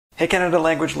Hey Canada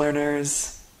language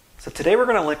learners! So today we're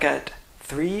going to look at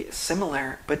 3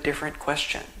 similar but different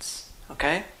questions,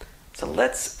 okay? So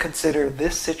let's consider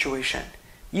this situation.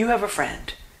 You have a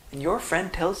friend, and your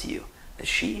friend tells you that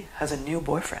she has a new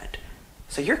boyfriend.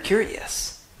 So you're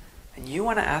curious, and you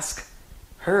want to ask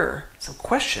her some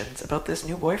questions about this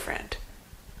new boyfriend.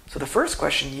 So the first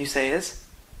question you say is,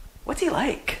 what's he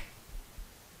like?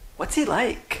 What's he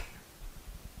like?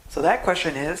 So that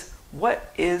question is,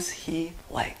 what is he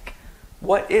like?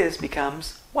 What is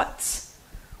becomes what's.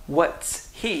 What's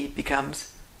he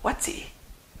becomes what's he.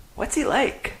 What's he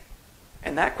like?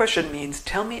 And that question means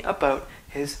tell me about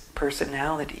his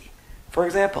personality. For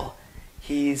example,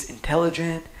 he's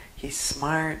intelligent, he's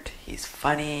smart, he's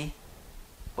funny.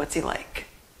 What's he like?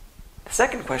 The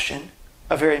second question,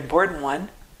 a very important one,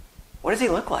 what does he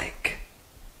look like?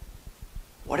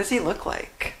 What does he look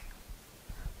like?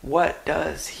 What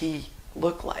does he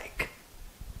look like?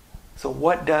 So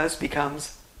what does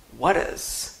becomes what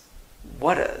does.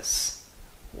 What does.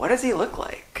 What does he look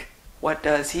like? What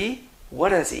does he? What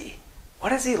does he? What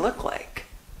does he look like?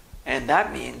 And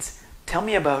that means tell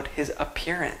me about his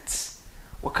appearance.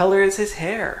 What color is his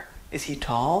hair? Is he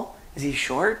tall? Is he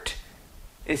short?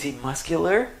 Is he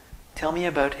muscular? Tell me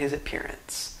about his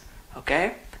appearance.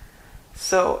 Okay?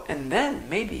 So, and then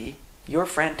maybe your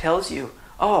friend tells you,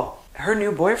 oh, her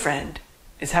new boyfriend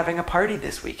is having a party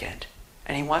this weekend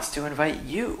and he wants to invite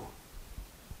you.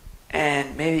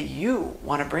 And maybe you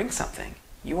want to bring something.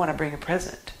 You want to bring a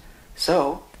present.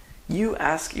 So you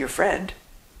ask your friend,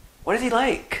 what is he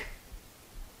like?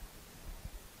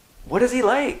 What does he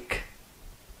like?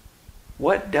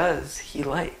 What does he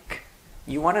like?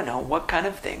 You want to know what kind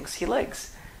of things he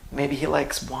likes. Maybe he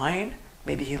likes wine.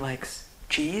 Maybe he likes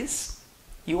cheese.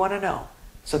 You want to know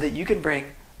so that you can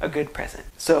bring a good present.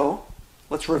 So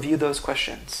let's review those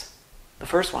questions. The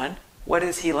first one, what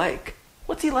is he like?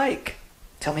 What's he like?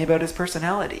 Tell me about his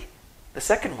personality. The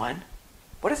second one,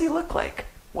 what does he look like?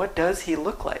 What does he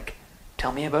look like?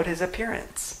 Tell me about his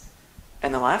appearance.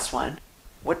 And the last one,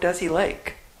 what does he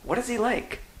like? What does he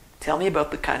like? Tell me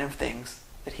about the kind of things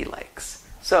that he likes.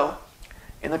 So,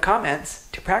 in the comments,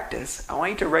 to practice, I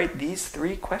want you to write these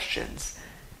 3 questions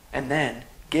and then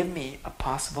give me a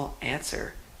possible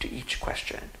answer to each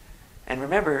question. And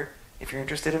remember, if you're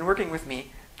interested in working with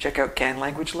me, check out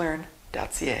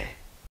canlanguagelearn.ca.